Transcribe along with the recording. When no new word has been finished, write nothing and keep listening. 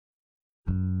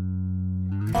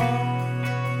My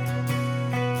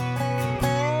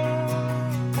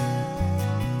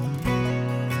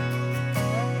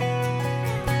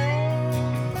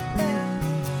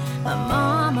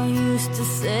mama used to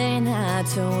say not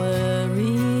to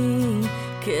worry,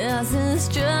 'cause it's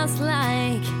just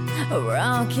like a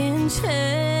rocking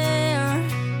chair.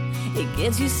 It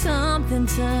gives you something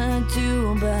to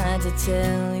do, but to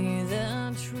tell you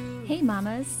the truth. Hey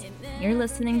mamas, you're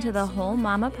listening to the Whole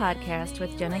Mama podcast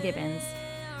with Jenna Gibbons.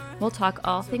 We'll talk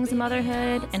all things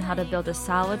motherhood and how to build a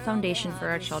solid foundation for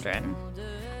our children.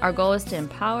 Our goal is to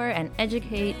empower and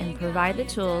educate and provide the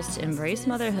tools to embrace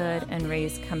motherhood and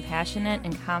raise compassionate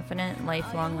and confident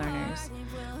lifelong learners.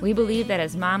 We believe that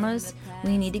as mamas,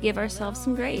 we need to give ourselves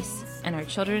some grace, and our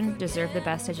children deserve the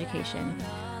best education.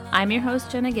 I'm your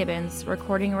host, Jenna Gibbons,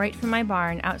 recording right from my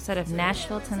barn outside of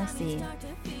Nashville, Tennessee.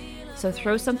 So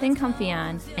throw something comfy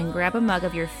on and grab a mug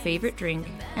of your favorite drink,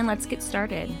 and let's get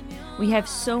started. We have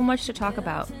so much to talk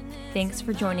about. Thanks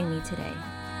for joining me today.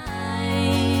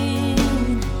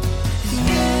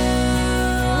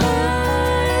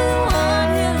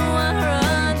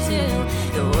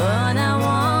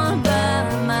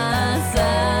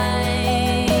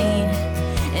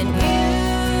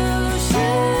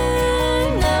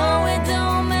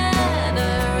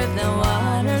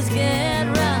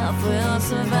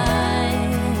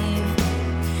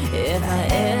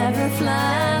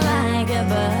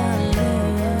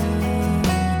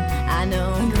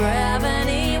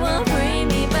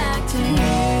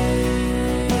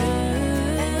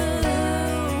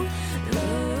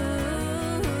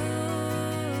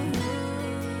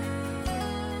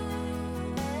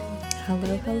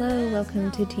 Hello, welcome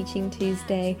to Teaching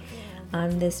Tuesday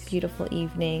on this beautiful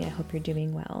evening. I hope you're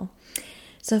doing well.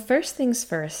 So first things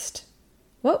first,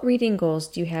 what reading goals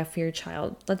do you have for your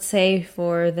child? Let's say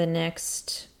for the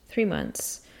next 3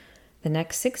 months, the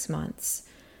next 6 months,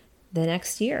 the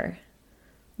next year.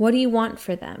 What do you want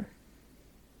for them?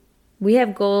 We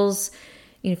have goals,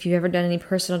 if you've ever done any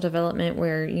personal development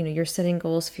where, you're setting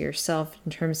goals for yourself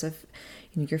in terms of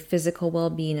your physical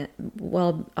well-being,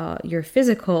 your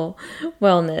physical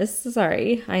wellness.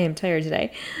 Sorry, I am tired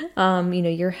today.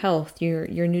 Your health,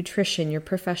 your nutrition, your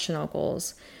professional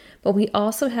goals. But we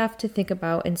also have to think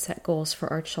about and set goals for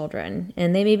our children.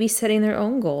 And they may be setting their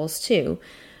own goals too.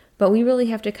 But we really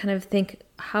have to kind of think,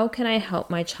 how can I help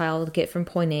my child get from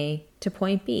point A to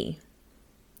point B?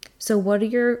 So what are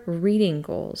your reading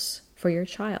goals for your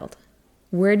child?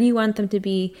 Where do you want them to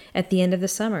be at the end of the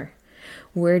summer?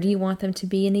 Where do you want them to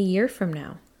be in a year from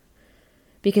now?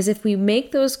 Because if we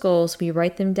make those goals, we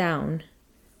write them down,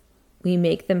 we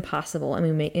make them possible,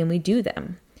 and we do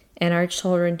them. And our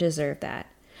children deserve that.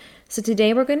 So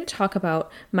today we're going to talk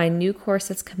about my new course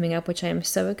that's coming up, which I am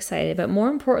so excited. But more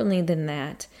importantly than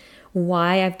that,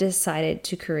 why I've decided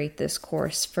to create this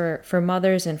course for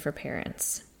mothers and for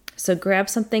parents. So grab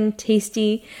something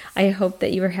tasty. I hope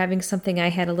that you are having something. I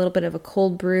had a little bit of a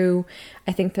cold brew.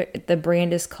 I think the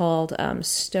brand is called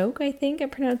Stoke, I think I'm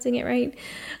pronouncing it right.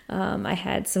 I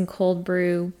had some cold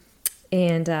brew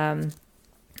and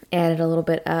added a little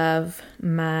bit of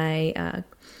my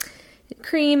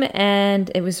cream, and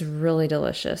it was really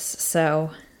delicious. So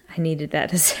I needed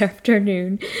that this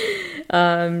afternoon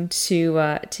to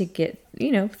get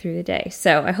through the day.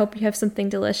 So I hope you have something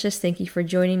delicious. Thank you for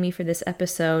joining me for this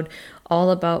episode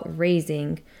all about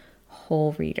raising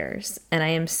whole readers. And I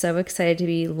am so excited to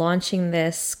be launching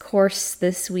this course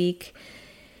this week.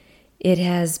 It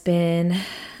has been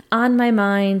on my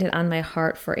mind and on my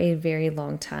heart for a very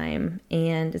long time.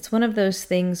 And it's one of those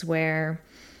things where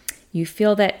you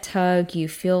feel that tug, you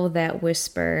feel that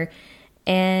whisper,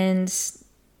 and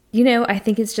I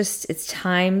think it's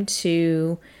time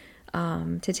to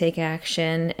take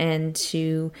action and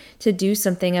to do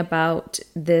something about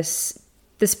this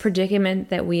predicament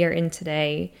that we are in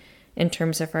today in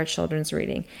terms of our children's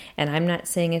reading. And I'm not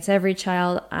saying it's every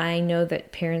child. I know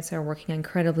that parents are working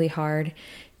incredibly hard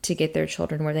to get their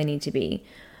children where they need to be.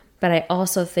 But I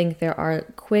also think there are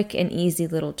quick and easy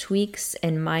little tweaks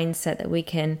and mindset that we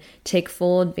can take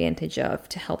full advantage of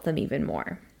to help them even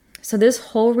more. So this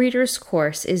whole readers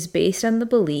course is based on the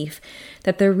belief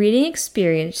that the reading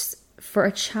experience for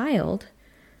a child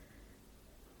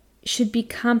should be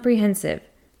comprehensive,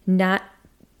 not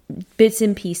bits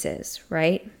and pieces,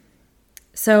 right?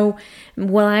 So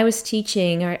while I was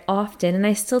teaching, I often, and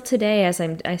I still today,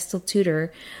 I still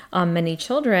tutor many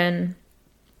children,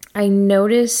 I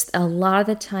noticed a lot of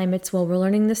the time it's, we're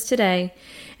learning this today,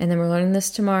 and then we're learning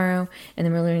this tomorrow, and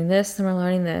then we're learning this, and we're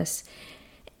learning this.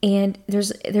 And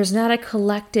there's not a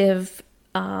collective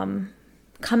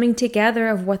coming together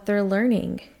of what they're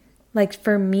learning. Like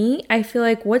for me, I feel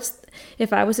like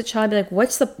if I was a child, I'd be like,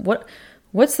 what's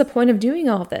the point of doing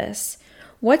all this?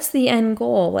 What's the end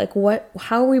goal? Like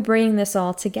how are we bringing this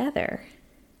all together?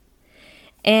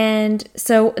 And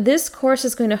so this course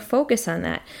is going to focus on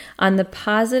that, on the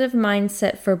positive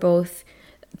mindset for both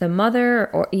the mother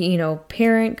or,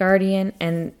 parent, guardian,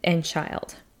 and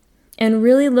child. And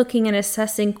really looking and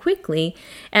assessing quickly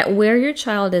at where your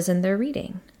child is in their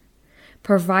reading.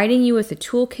 Providing you with a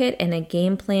toolkit and a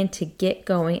game plan to get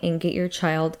going and get your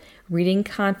child reading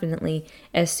confidently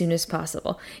as soon as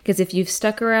possible. Because if you've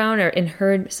stuck around and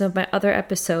heard some of my other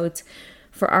episodes,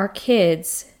 for our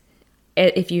kids,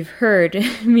 if you've heard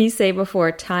me say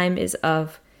before, time is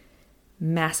of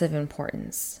massive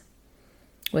importance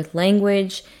with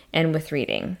language and with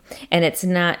reading. And it's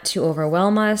not to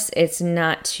overwhelm us. It's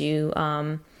not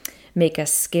to make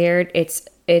us scared.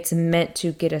 It's meant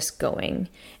to get us going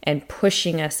and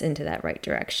pushing us into that right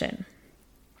direction.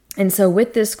 And so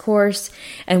with this course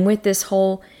and with this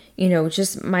whole,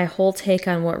 just my whole take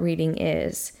on what reading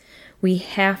is, we're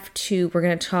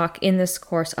going to talk in this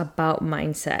course about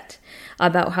mindset,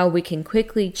 about how we can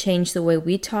quickly change the way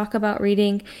we talk about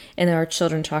reading and our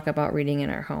children talk about reading in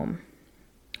our home.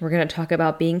 We're going to talk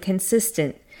about being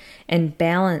consistent and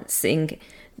balancing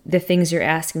the things you're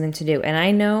asking them to do. And I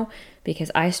know,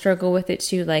 because I struggle with it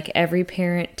too, like every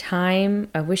parent, time,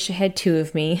 I wish I had two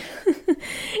of me.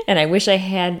 And I wish I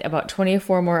had about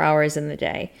 24 more hours in the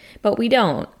day. But we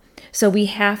don't. So we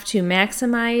have to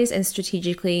maximize and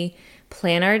strategically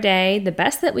plan our day the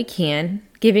best that we can,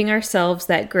 giving ourselves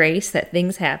that grace that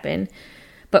things happen.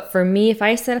 But for me, if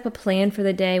I set up a plan for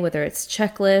the day, whether it's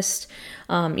checklist,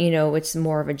 it's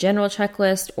more of a general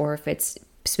checklist, or if it's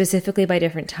specifically by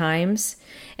different times,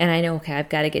 and I know, okay, I've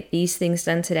got to get these things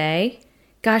done today,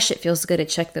 gosh, it feels good to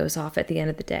check those off at the end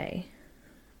of the day.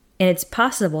 And it's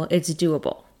possible, it's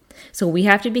doable. So we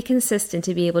have to be consistent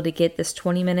to be able to get this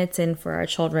 20 minutes in for our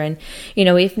children,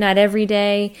 if not every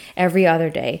day, every other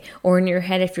day, or in your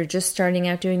head, if you're just starting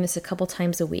out doing this a couple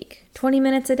times a week, 20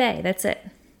 minutes a day, that's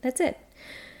it.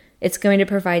 It's going to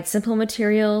provide simple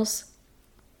materials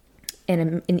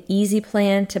and an easy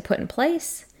plan to put in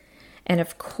place. And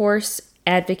of course,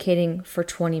 advocating for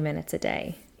 20 minutes a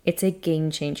day. It's a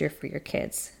game changer for your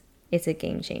kids. It's a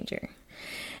game changer.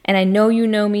 And I know you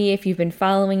know me if you've been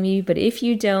following me, but if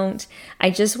you don't, I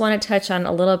just want to touch on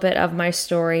a little bit of my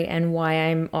story and why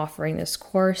I'm offering this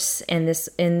course and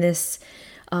this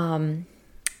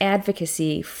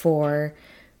advocacy for,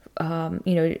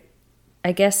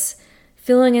 I guess,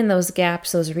 filling in those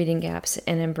gaps, those reading gaps,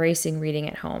 and embracing reading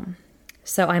at home.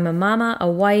 So I'm a mama, a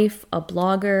wife, a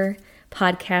blogger,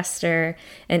 podcaster,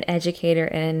 an educator,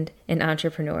 and an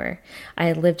entrepreneur.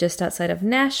 I live just outside of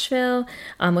Nashville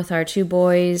with our two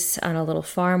boys on a little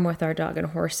farm with our dog and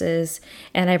horses.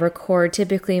 And I record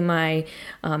typically my,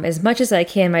 as much as I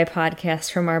can, my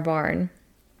podcast from our barn.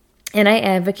 And I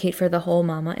advocate for the whole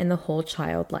mama and the whole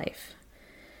child life.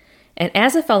 And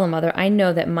as a fellow mother, I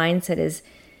know that mindset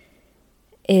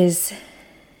is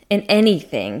in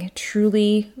anything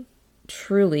truly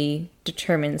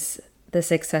determines the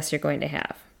success you're going to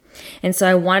have. And so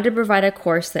I wanted to provide a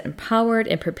course that empowered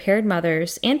and prepared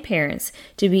mothers and parents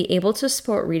to be able to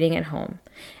support reading at home.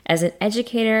 As an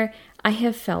educator, I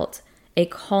have felt a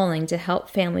calling to help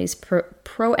families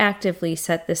proactively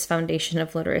set this foundation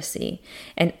of literacy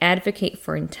and advocate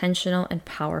for intentional and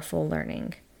powerful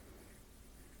learning.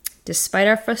 Despite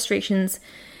our frustrations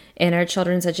in our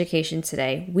children's education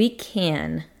today, we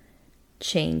can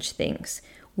change things.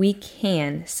 We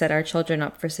can set our children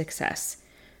up for success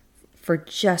for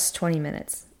just 20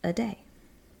 minutes a day.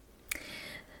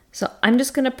 So I'm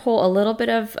just going to pull a little bit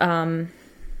of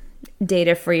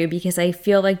data for you because I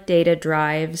feel like data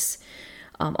drives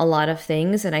a lot of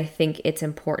things, and I think it's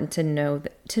important to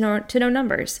know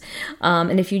numbers.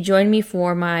 And if you join me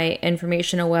for my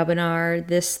informational webinar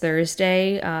this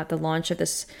Thursday, the launch of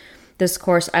this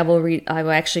course, we're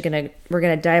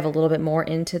gonna dive a little bit more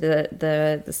into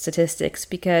the statistics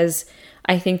because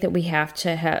I think that we have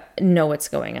to know what's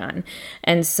going on.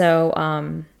 And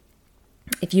so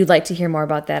if you'd like to hear more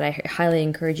about that, I highly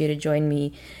encourage you to join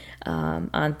me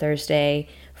on Thursday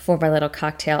for my little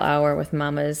cocktail hour with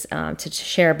mamas to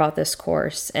share about this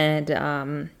course. And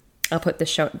I'll put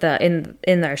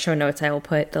in our show notes, I will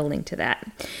put the link to that.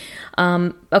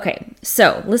 Okay,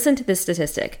 so listen to this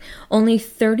statistic. Only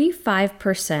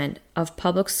 35% of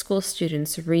public school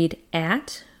students read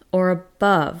at or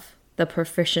above the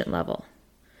proficient level.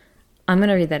 I'm going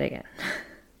to read that again.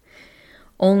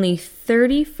 Only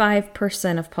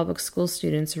 35% of public school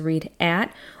students read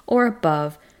at or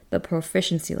above the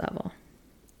proficiency level.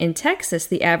 In Texas,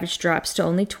 the average drops to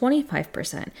only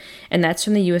 25%, and that's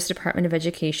from the U.S. Department of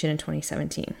Education in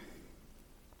 2017.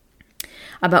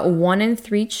 About 1 in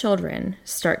 3 children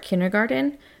start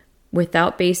kindergarten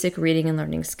without basic reading and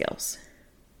learning skills.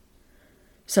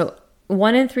 So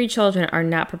 1 in 3 children are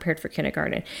not prepared for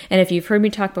kindergarten. And if you've heard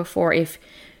me talk before, if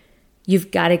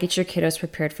you've got to get your kiddos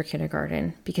prepared for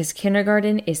kindergarten, because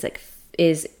kindergarten is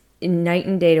night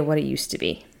and day to what it used to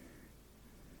be.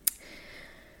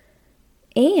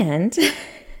 And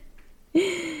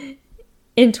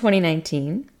in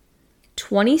 2019,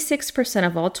 26%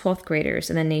 of all 12th graders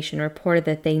in the nation reported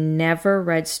that they never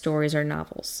read stories or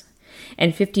novels.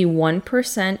 And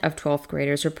 51% of 12th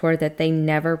graders reported that they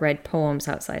never read poems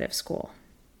outside of school.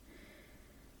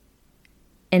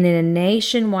 And in a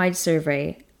nationwide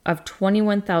survey of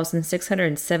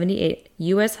 21,678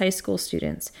 U.S. high school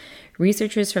students,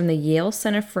 researchers from the Yale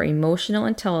Center for Emotional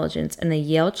Intelligence and the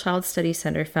Yale Child Study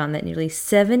Center found that nearly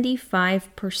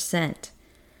 75%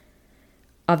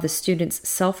 of the students'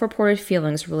 self-reported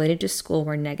feelings related to school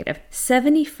were negative.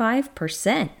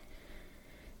 75%.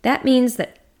 That means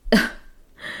that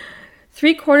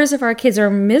 3/4 of our kids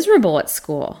are miserable at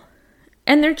school.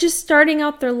 And they're just starting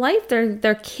out their life.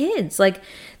 They're kids. Like,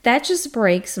 that just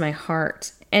breaks my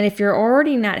heart. And if you're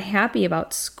already not happy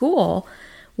about school,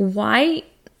 why?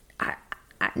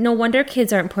 No wonder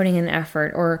kids aren't putting in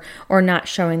effort or not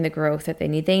showing the growth that they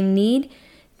need. They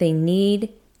need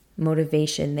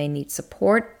motivation. They need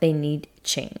support. They need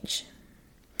change.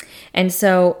 And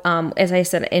so, as I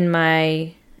said in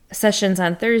my sessions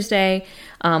on Thursday,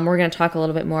 we're going to talk a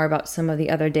little bit more about some of the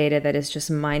other data that is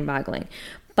just mind-boggling.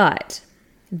 But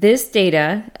this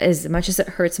data, as much as it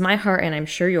hurts my heart and I'm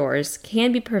sure yours,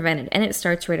 can be prevented, and it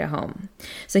starts right at home.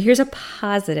 So here's a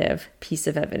positive piece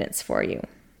of evidence for you.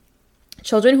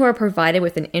 Children who are provided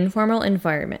with an informal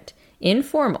environment,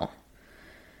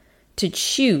 to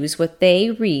choose what they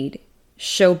read,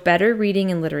 show better reading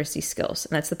and literacy skills.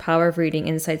 And that's the Power of Reading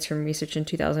Insights from research in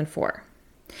 2004.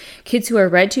 Kids who are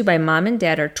read to by mom and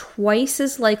dad are twice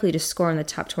as likely to score in the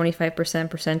top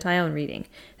 25% percentile in reading.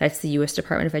 That's the U.S.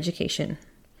 Department of Education.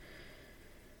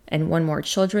 And one more,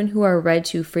 children who are read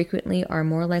to frequently are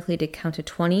more likely to count to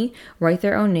 20, write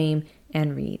their own name,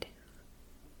 and read.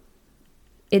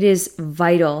 It is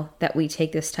vital that we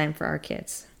take this time for our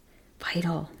kids.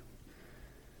 Vital.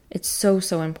 It's so,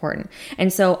 so important.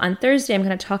 And so on Thursday, I'm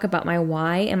going to talk about my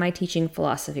why am I teaching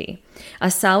philosophy.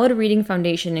 A solid reading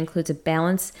foundation includes a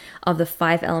balance of the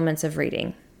 5 elements of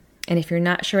reading. And if you're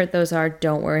not sure what those are,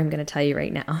 don't worry, I'm going to tell you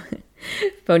right now.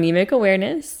 Phonemic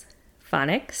awareness,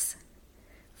 phonics,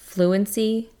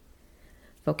 fluency,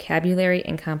 vocabulary,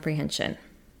 and comprehension.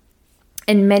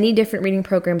 And many different reading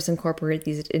programs incorporate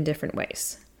these in different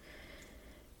ways.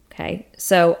 Okay,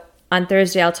 so on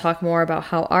Thursday, I'll talk more about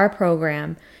how our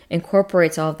program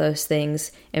incorporates all of those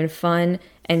things in fun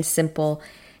and simple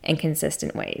and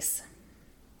consistent ways.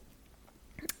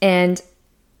 And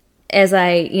as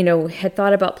I, had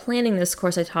thought about planning this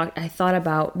course, I thought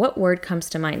about what word comes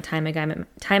to mind time and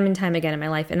time again in my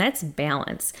life, and that's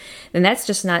balance. And that's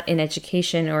just not in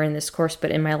education or in this course,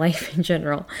 but in my life in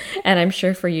general. And I'm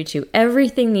sure for you too.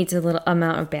 Everything needs a little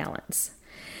amount of balance.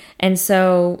 And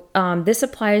so this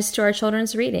applies to our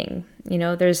children's reading.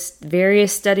 There's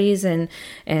various studies and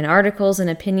articles and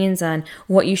opinions on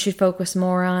what you should focus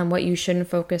more on, what you shouldn't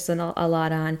focus a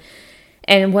lot on.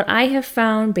 And what I have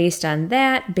found based on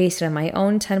my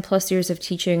own 10 plus years of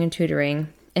teaching and tutoring,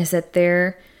 is that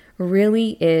there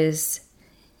really is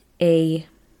a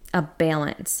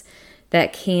balance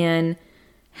that can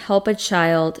help a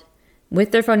child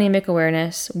with their phonemic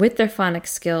awareness, with their phonics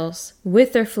skills,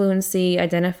 with their fluency,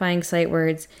 identifying sight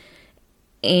words,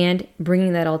 and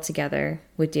bringing that all together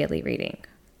with daily reading.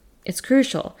 It's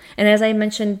crucial. And as I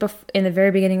mentioned in the very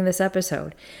beginning of this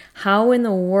episode, how in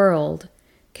the world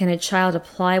can a child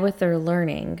apply what they're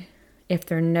learning if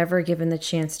they're never given the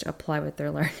chance to apply what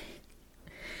they're learning?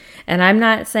 And I'm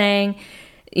not saying,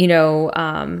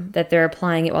 that they're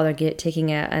applying it while they're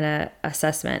taking an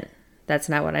assessment. That's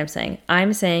not what I'm saying.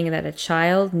 I'm saying that a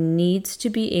child needs to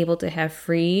be able to have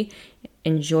free,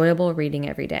 enjoyable reading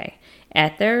every day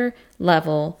at their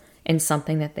level and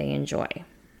something that they enjoy.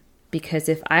 Because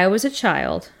if I was a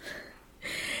child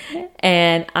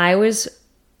and I was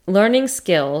learning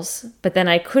skills, but then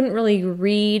I couldn't really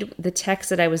read the text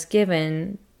that I was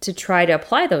given to try to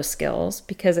apply those skills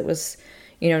because it was,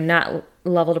 not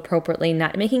leveled appropriately,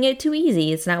 not making it too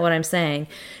easy. It's not what I'm saying,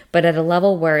 but at a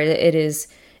level where it is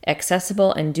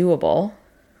accessible and doable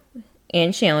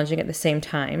and challenging at the same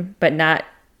time, but not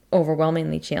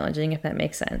overwhelmingly challenging, if that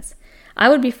makes sense. I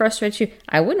would be frustrated too.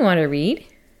 I wouldn't want to read.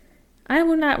 I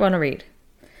would not want to read.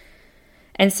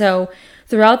 And so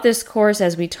throughout this course,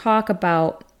 as we talk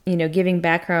about, giving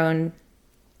background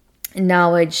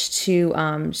knowledge to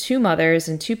mothers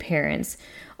and to parents,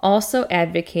 also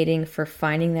advocating for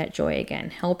finding that joy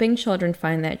again, helping children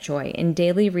find that joy in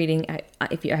daily reading.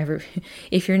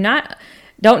 If you're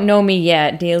don't know me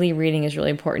yet, daily reading is really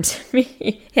important to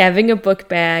me. Having a book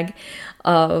bag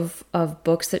of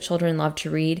books that children love to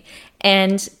read.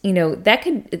 And, that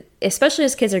could, especially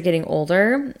as kids are getting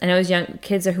older, I know as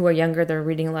kids who are younger, they're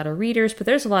reading a lot of readers, but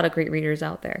there's a lot of great readers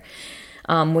out there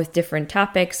with different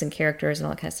topics and characters and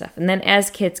all that kind of stuff. And then as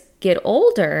kids get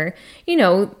older,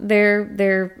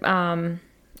 their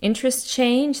interests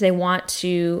change. They want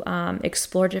to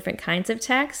explore different kinds of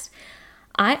text.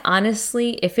 I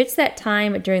honestly, if it's that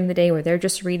time during the day where they're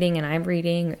just reading and I'm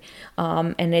reading,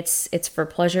 and it's for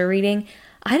pleasure reading,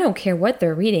 I don't care what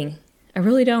they're reading. I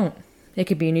really don't. It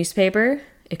could be a newspaper.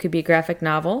 It could be a graphic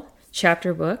novel,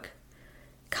 chapter book,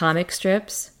 comic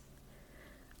strips,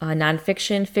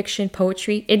 nonfiction, fiction,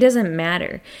 poetry. It doesn't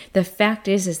matter. The fact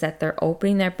is that they're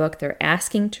opening their book, they're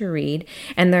asking to read,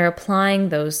 and they're applying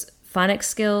those phonics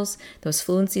skills, those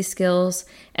fluency skills,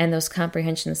 and those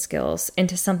comprehension skills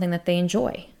into something that they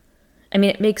enjoy. I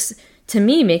mean, to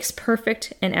me, makes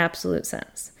perfect and absolute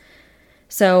sense.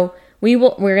 So we're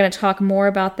going to talk more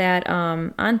about that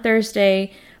on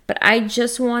Thursday, but I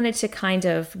just wanted to kind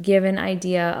of give an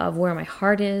idea of where my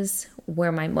heart is,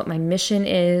 what my mission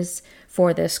is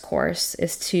for this course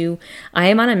I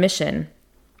am on a mission.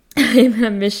 I'm on a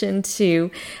mission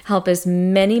to help as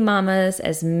many mamas,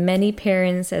 as many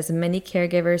parents, as many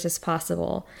caregivers as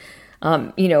possible,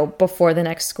 before the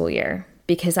next school year.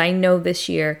 Because I know this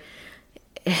year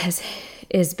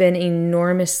has been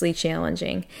enormously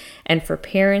challenging. And for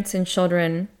parents and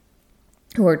children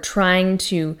who are trying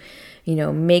to,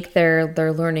 make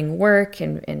their learning work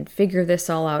and figure this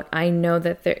all out, I know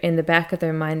that they're in the back of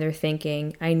their mind, they're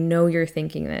thinking, I know you're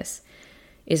thinking this,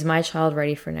 is my child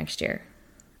ready for next year?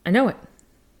 I know it.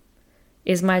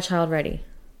 Is my child ready?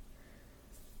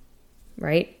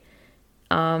 Right?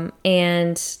 And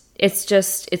it's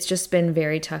just been a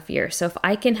very tough year. So if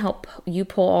I can help you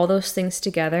pull all those things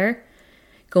together,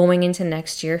 going into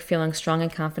next year, feeling strong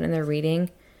and confident in their reading,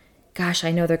 gosh,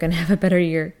 I know they're going to have a better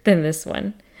year than this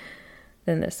one.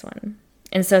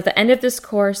 And so at the end of this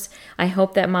course, I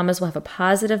hope that mamas will have a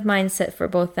positive mindset for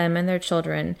both them and their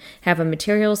children, have the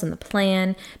materials and the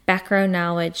plan, background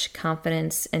knowledge,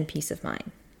 confidence, and peace of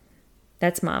mind.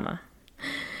 That's mama.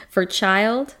 For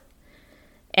child,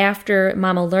 after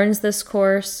mama learns this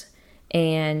course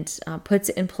and puts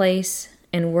it in place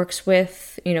and works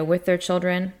with their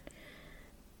children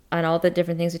on all the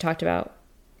different things we talked about,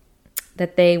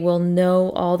 that they will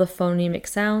know all the phonemic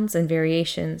sounds and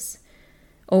variations,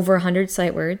 over 100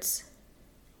 sight words,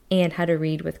 and how to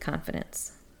read with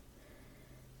confidence.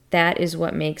 That is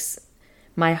what makes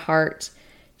my heart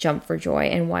jump for joy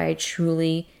and why I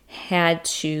truly had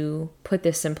to put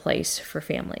this in place for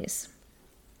families.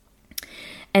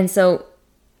 And so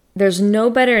there's no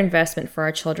better investment for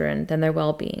our children than their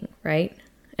well-being, right?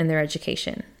 And their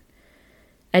education.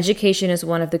 Education is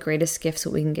one of the greatest gifts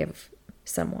that we can give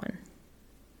someone.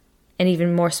 And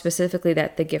even more specifically,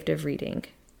 that the gift of reading.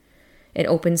 It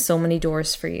opens so many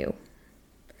doors for you.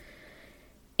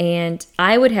 And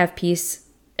I would have peace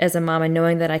as a mama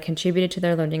knowing that I contributed to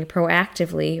their learning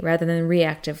proactively rather than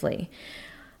reactively.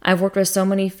 I've worked with so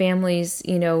many families,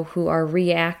 who are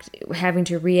having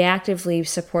to reactively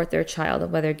support their child,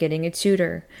 whether getting a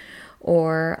tutor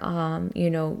or,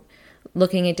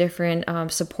 looking at different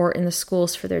support in the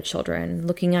schools for their children,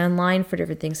 looking online for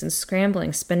different things and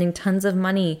scrambling, spending tons of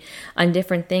money on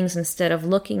different things instead of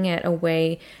looking at a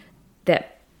way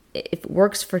that if it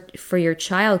works for your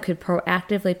child could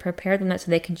proactively prepare them that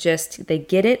so they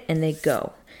get it and they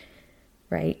go,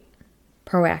 right?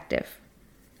 Proactive.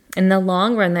 In the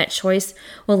long run, that choice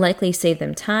will likely save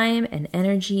them time and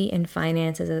energy and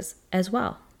finances as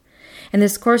well. And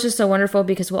this course is so wonderful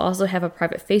because we'll also have a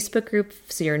private Facebook group,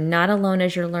 so you're not alone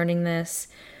as you're learning this.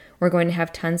 We're going to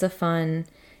have tons of fun,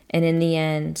 and in the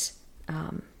end,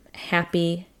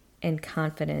 happy and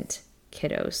confident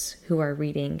kiddos who are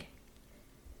reading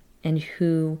and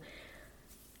who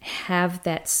have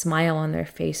that smile on their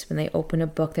face when they open a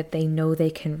book that they know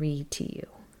they can read to you,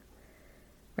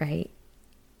 right?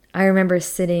 I remember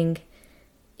sitting,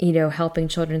 helping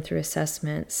children through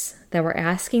assessments that were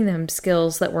asking them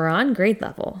skills that were on grade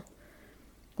level,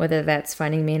 whether that's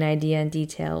finding main idea and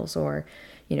details or,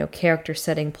 character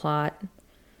setting, plot,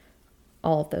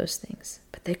 all of those things.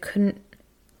 But they couldn't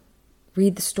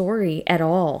read the story at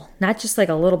all, not just like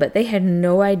a little bit. They had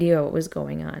no idea what was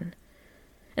going on.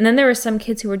 And then there were some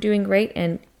kids who were doing great,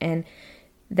 and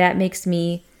that makes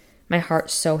me my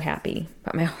heart's so happy,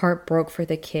 but my heart broke for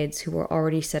the kids who were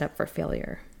already set up for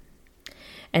failure.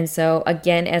 And so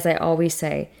again, as I always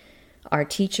say, our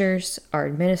teachers, our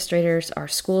administrators, our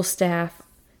school staff,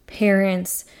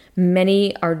 parents,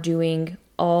 many are doing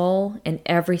all and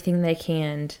everything they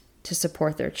can to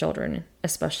support their children,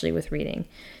 especially with reading,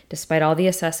 despite all the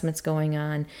assessments going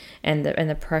on and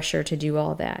the pressure to do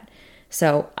all that.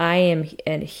 So I am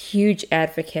a huge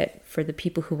advocate for the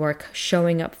people who are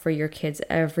showing up for your kids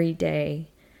every day,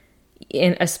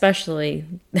 and especially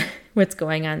what's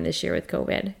going on this year with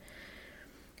COVID.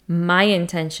 My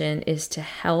intention is to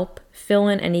help fill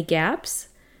in any gaps,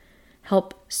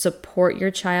 help support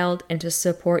your child, and to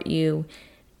support you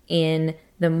in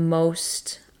the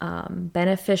most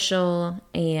beneficial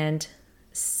and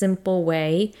simple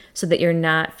way so that you're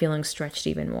not feeling stretched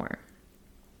even more.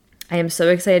 I am so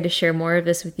excited to share more of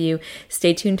this with you.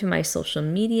 Stay tuned to my social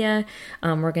media.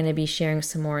 We're going to be sharing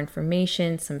some more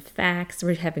information, some facts.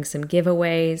 We're having some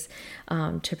giveaways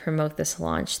to promote this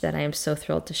launch that I am so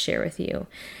thrilled to share with you.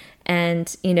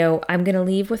 And, I'm going to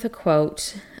leave with a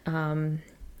quote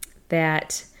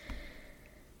that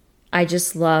I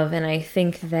just love. And I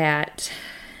think that,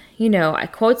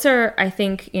 quotes are,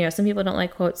 some people don't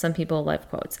like quotes. Some people love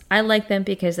quotes. I like them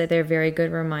because they're very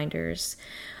good reminders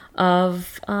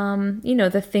of,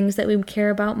 the things that we care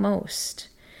about most.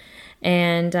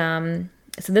 And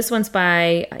so this one's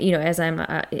by, as I'm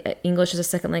English as a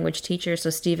second language teacher, so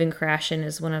Stephen Krashen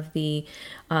is one of the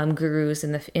gurus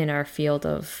in our field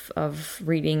of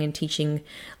reading and teaching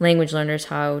language learners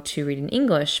how to read in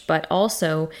English, but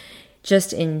also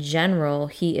just in general,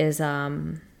 he is,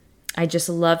 I just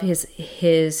love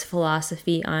his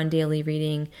philosophy on daily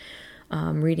reading,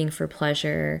 reading for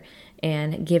pleasure,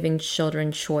 and giving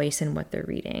children choice in what they're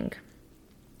reading.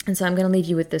 And so I'm going to leave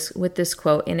you with this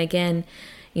quote. And again,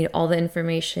 all the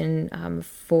information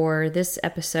for this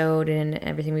episode and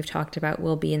everything we've talked about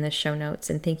will be in the show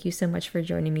notes. And thank you so much for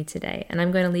joining me today. And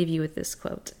I'm going to leave you with this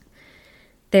quote.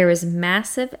 There is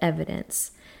massive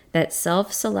evidence that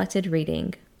self-selected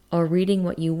reading, or reading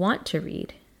what you want to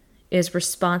read, is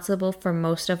responsible for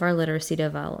most of our literacy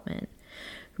development.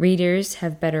 Readers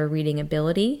have better reading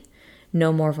ability,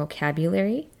 know more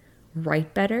vocabulary,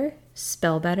 write better,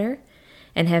 spell better,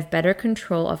 and have better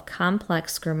control of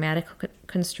complex grammatical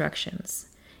constructions.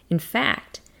 In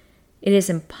fact, it is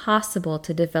impossible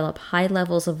to develop high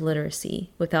levels of literacy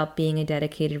without being a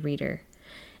dedicated reader,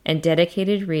 and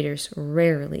dedicated readers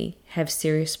rarely have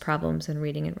serious problems in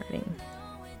reading and writing.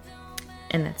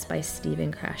 And that's by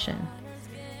Stephen Krashen.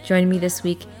 Join me this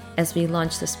week as we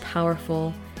launch this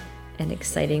powerful and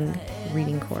exciting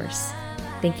reading course.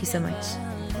 Thank you so much.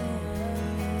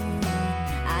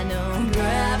 I know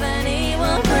gravity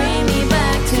will bring me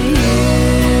back to you.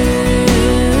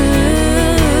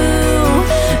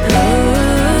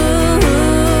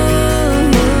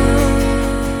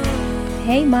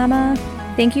 Hey Mama!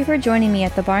 Thank you for joining me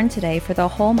at the barn today for the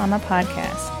Whole Mama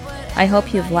podcast. I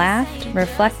hope you've laughed,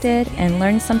 reflected, and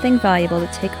learned something valuable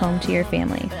to take home to your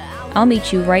family. I'll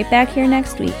meet you right back here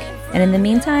next week. And in the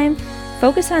meantime,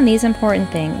 focus on these important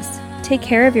things. Take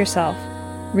care of yourself,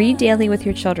 read daily with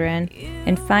your children,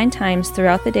 and find times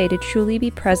throughout the day to truly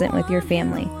be present with your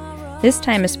family. This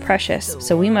time is precious,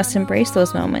 so we must embrace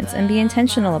those moments and be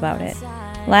intentional about it.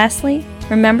 Lastly,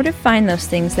 remember to find those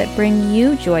things that bring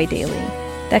you joy daily.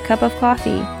 That cup of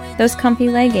coffee, those comfy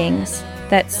leggings,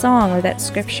 that song or that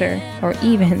scripture, or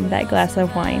even that glass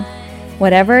of wine.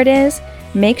 Whatever it is,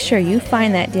 make sure you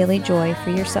find that daily joy for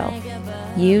yourself.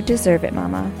 You deserve it,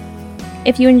 Mama.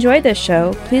 If you enjoyed this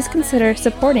show, please consider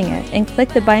supporting it and click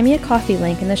the Buy Me a Coffee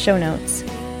link in the show notes.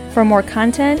 For more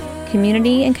content,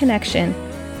 community, and connection,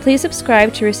 please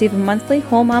subscribe to receive a monthly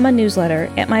Whole Mama newsletter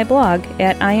at my blog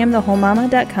at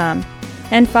iamthewholemama.com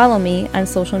and follow me on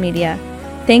social media.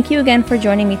 Thank you again for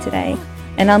joining me today,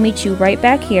 and I'll meet you right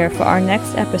back here for our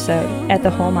next episode at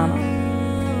The Whole Mama.